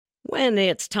When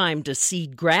it's time to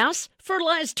seed grass,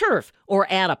 fertilize turf, or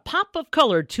add a pop of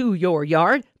color to your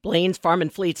yard, Blaine's Farm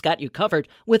and Fleet's got you covered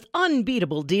with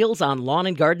unbeatable deals on lawn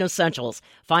and garden essentials.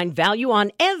 Find value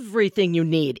on everything you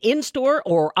need in-store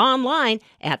or online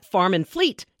at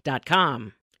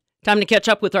farmandfleet.com. Time to catch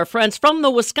up with our friends from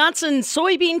the Wisconsin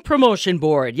Soybean Promotion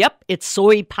Board. Yep, it's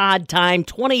Soy Pod Time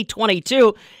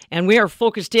 2022, and we are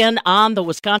focused in on the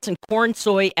Wisconsin Corn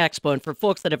Soy Expo. And for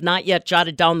folks that have not yet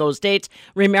jotted down those dates,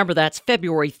 remember that's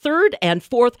February 3rd and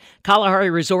 4th,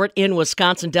 Kalahari Resort in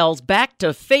Wisconsin Dells, back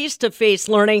to face-to-face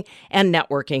learning and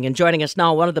networking. And joining us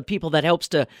now, one of the people that helps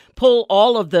to pull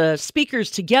all of the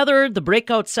speakers together, the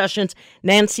breakout sessions,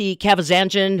 Nancy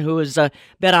Kavazanjian, who has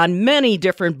been on many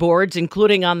different boards,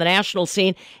 including on the national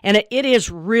scene, and it is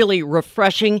really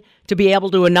refreshing to be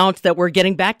able to announce that we're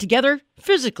getting back together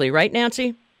physically, right,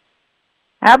 Nancy?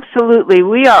 Absolutely.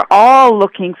 We are all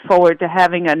looking forward to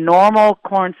having a normal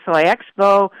Corn Soy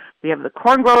Expo. We have the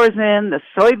corn growers in, the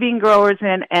soybean growers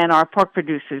in, and our pork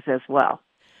producers as well.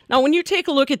 Now, when you take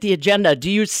a look at the agenda,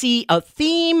 do you see a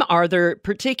theme? Are there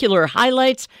particular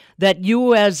highlights that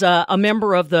you as a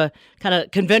member of the kind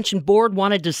of convention board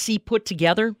wanted to see put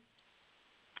together?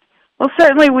 Well,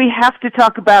 certainly we have to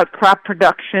talk about crop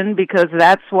production because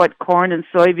that's what corn and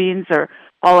soybeans are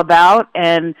all about,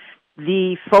 and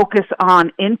the focus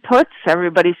on inputs.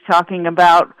 Everybody's talking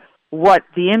about what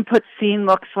the input scene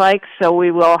looks like, so we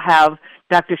will have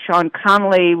Dr. Sean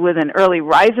Connolly with an early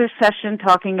riser session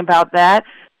talking about that.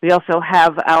 We also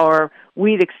have our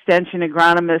weed extension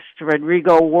agronomist,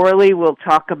 Rodrigo Worley, will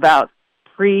talk about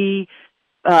herbicides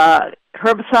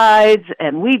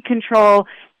and weed control.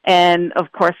 And,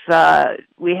 of course,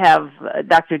 we have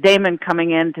Dr. Damon coming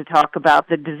in to talk about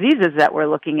the diseases that we're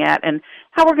looking at and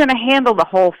how we're going to handle the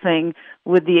whole thing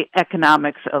with the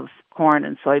economics of corn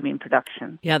and soybean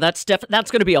production. Yeah, that's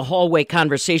going to be a hallway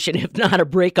conversation, if not a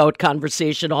breakout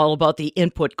conversation, all about the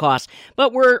input costs.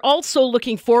 But we're also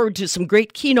looking forward to some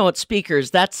great keynote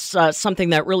speakers. That's something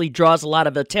that really draws a lot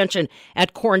of attention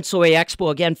at Corn Soy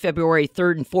Expo, again, February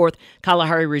 3rd and 4th,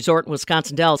 Kalahari Resort in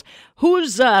Wisconsin Dells.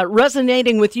 Who's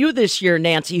resonating with you this year,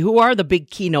 Nancy? Who are the big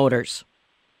keynoters?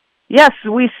 Yes,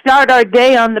 we start our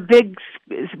day on the big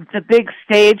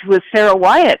stage with Sarah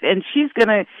Wyatt, and she's going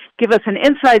to give us an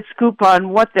inside scoop on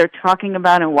what they're talking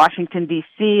about in Washington,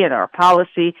 D.C. and our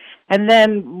policy. And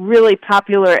then really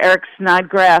popular Eric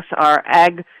Snodgrass, our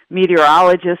ag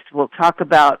meteorologist, will talk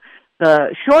about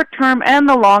the short-term and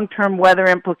the long-term weather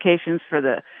implications for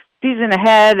the season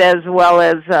ahead, as well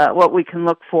as what we can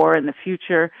look for in the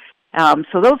future.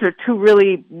 So those are two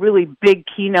really, really big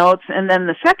keynotes. And then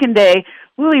the second day,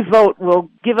 Willie Vogt will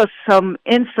give us some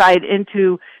insight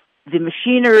into the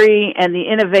machinery and the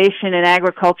innovation in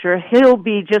agriculture. He'll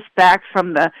be just back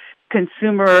from the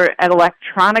Consumer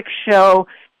Electronics Show,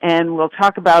 and we'll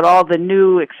talk about all the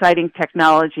new exciting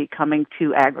technology coming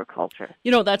to agriculture.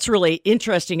 You know, that's really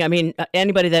interesting. I mean,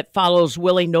 anybody that follows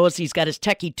Willie knows he's got his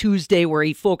Techie Tuesday where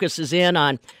he focuses in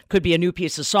on, could be a new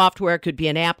piece of software, could be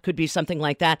an app, could be something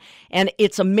like that. And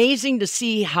it's amazing to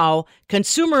see how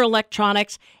consumer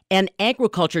electronics and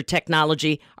agriculture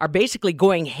technology are basically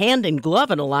going hand in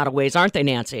glove in a lot of ways, aren't they,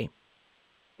 Nancy?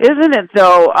 Isn't it,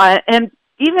 though? And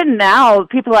even now,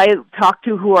 people I talk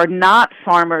to who are not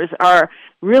farmers are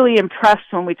really impressed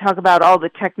when we talk about all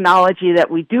the technology that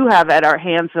we do have at our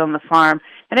hands on the farm.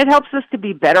 And it helps us to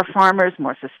be better farmers,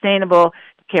 more sustainable,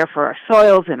 to care for our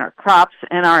soils and our crops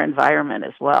and our environment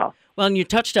as well. Well, and you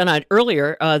touched on it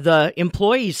earlier, the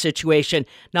employee situation.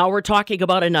 Now we're talking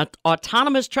about an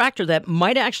autonomous tractor that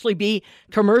might actually be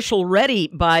commercial ready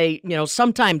by,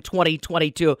 sometime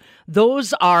 2022.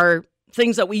 Those are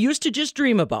things that we used to just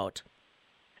dream about.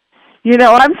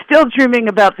 I'm still dreaming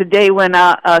about the day when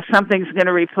something's going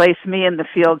to replace me in the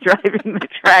field driving the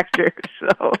tractor.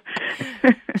 So,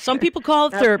 some people call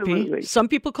it therapy. Absolutely. Some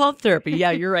people call it therapy.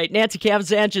 Yeah, you're right. Nancy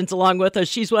Kavazanjian's along with us.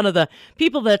 She's one of the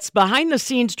people that's behind the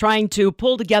scenes trying to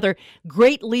pull together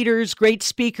great leaders, great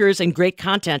speakers, and great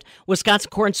content. Wisconsin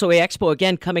Corn Soy Expo,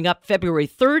 again, coming up February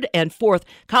 3rd and 4th.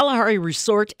 Kalahari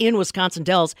Resort in Wisconsin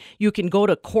Dells. You can go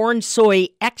to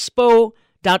cornsoyexpo.org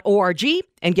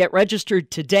and get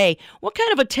registered today. What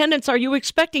kind of attendance are you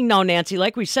expecting now, Nancy?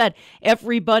 Like we said,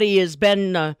 everybody has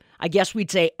been, I guess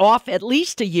we'd say, off at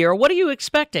least a year. What are you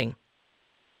expecting?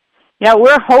 Yeah,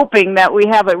 we're hoping that we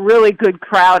have a really good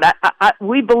crowd.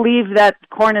 We believe that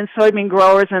corn and soybean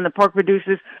growers and the pork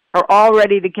producers are all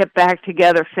ready to get back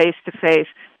together face-to-face.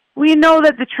 We know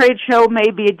that the trade show may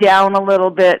be down a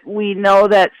little bit. We know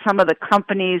that some of the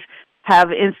companies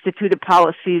have instituted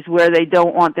policies where they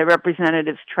don't want their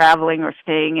representatives traveling or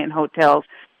staying in hotels.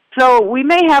 So we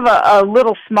may have a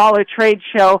little smaller trade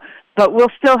show, but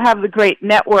we'll still have the great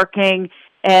networking,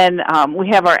 and we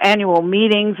have our annual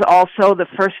meetings also the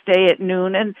first day at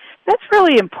noon, and that's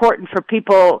really important for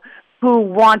people who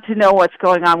want to know what's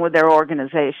going on with their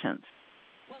organizations.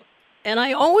 And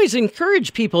I always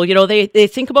encourage people, they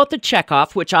think about the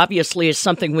checkoff, which obviously is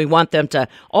something we want them to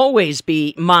always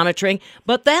be monitoring.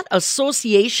 But that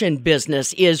association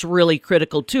business is really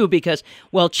critical, too, because,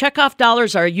 checkoff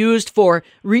dollars are used for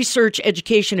research,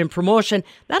 education, and promotion.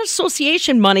 That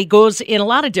association money goes in a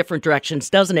lot of different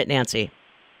directions, doesn't it, Nancy?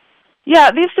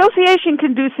 Yeah, the association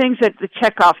can do things that the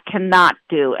checkoff cannot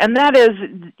do, and that is,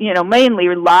 mainly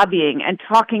lobbying and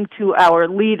talking to our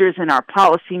leaders and our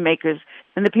policymakers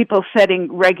and the people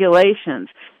setting regulations.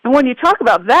 And when you talk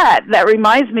about that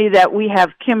reminds me that we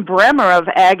have Kim Bremer of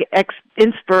Ag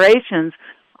Inspirations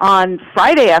on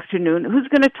Friday afternoon, who's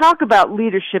going to talk about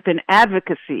leadership and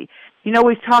advocacy.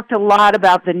 We've talked a lot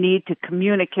about the need to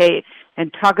communicate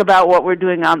and talk about what we're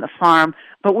doing on the farm,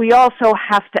 but we also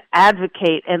have to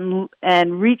advocate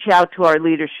and reach out to our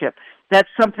leadership. That's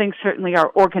something certainly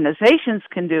our organizations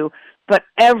can do, but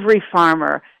every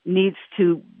farmer needs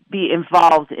to be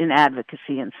involved in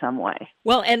advocacy in some way.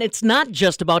 Well, and it's not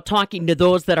just about talking to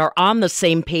those that are on the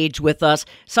same page with us.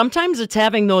 Sometimes it's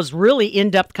having those really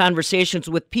in-depth conversations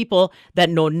with people that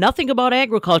know nothing about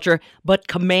agriculture but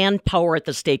command power at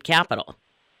the state capitol.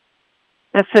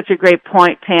 That's such a great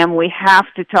point, Pam. We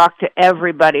have to talk to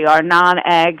everybody, our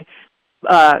non-ag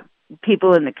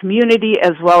people in the community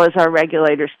as well as our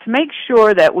regulators, to make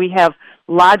sure that we have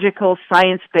logical,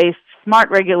 science-based, smart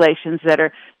regulations that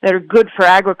are good for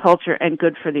agriculture and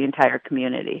good for the entire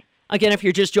community. Again, if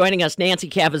you're just joining us, Nancy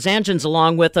Cavazanjan's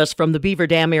along with us from the Beaver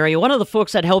Dam area, one of the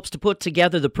folks that helps to put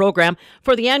together the program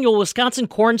for the annual Wisconsin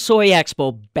Corn Soy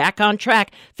Expo. Back on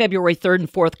track, February 3rd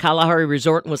and 4th, Kalahari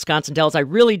Resort in Wisconsin Dells. I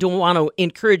really don't want to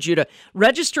encourage you to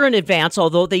register in advance,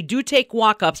 although they do take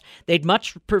walk-ups. They'd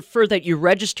much prefer that you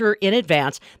register in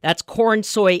advance. That's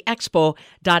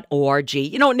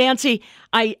cornsoyexpo.org. Nancy,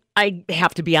 I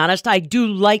have to be honest, I do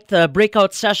like the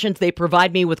breakout sessions. They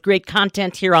provide me with great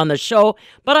content here on the show,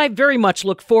 but I very much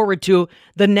look forward to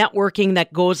the networking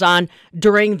that goes on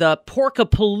during the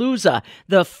Porkapalooza,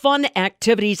 the fun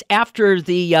activities after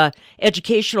the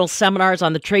educational seminars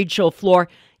on the trade show floor.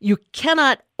 You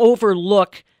cannot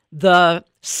overlook the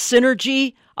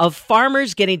synergy of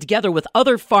farmers getting together with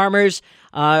other farmers,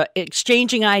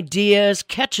 exchanging ideas,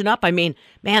 catching up. I mean,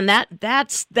 man,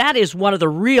 that is one of the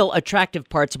real attractive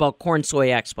parts about Corn Soy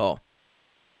Expo.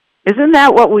 Isn't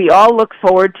that what we all look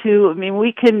forward to? I mean,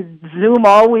 we can Zoom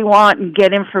all we want and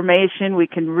get information. We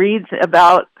can read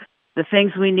about the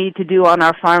things we need to do on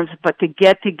our farms, but to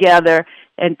get together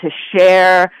and to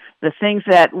share the things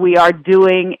that we are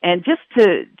doing, and just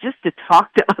to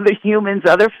talk to other humans,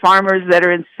 other farmers that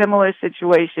are in similar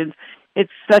situations,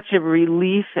 it's such a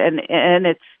relief, and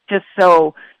it's just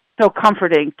so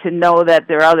comforting to know that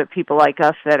there are other people like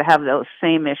us that have those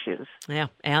same issues. Yeah,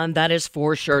 and that is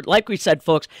for sure. Like we said,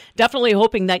 folks, definitely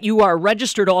hoping that you are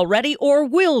registered already or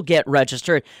will get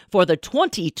registered for the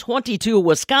 2022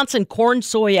 Wisconsin Corn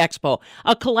Soy Expo,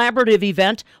 a collaborative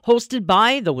event hosted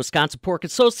by the Wisconsin Pork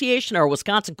Association, our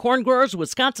Wisconsin Corn Growers,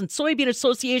 Wisconsin Soybean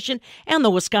Association, and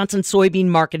the Wisconsin Soybean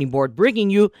Marketing Board,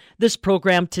 bringing you this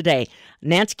program today.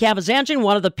 Nancy Cavazanjan,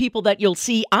 one of the people that you'll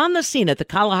see on the scene at the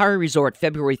Kalahari Resort,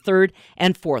 February 3rd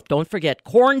and 4th. Don't forget,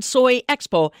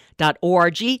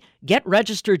 cornsoyexpo.org. Get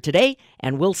registered today,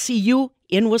 and we'll see you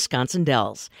in Wisconsin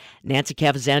Dells. Nancy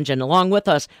Cavazanjan along with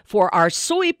us for our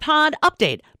Soy Pod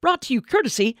Update, brought to you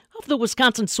courtesy of the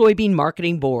Wisconsin Soybean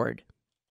Marketing Board.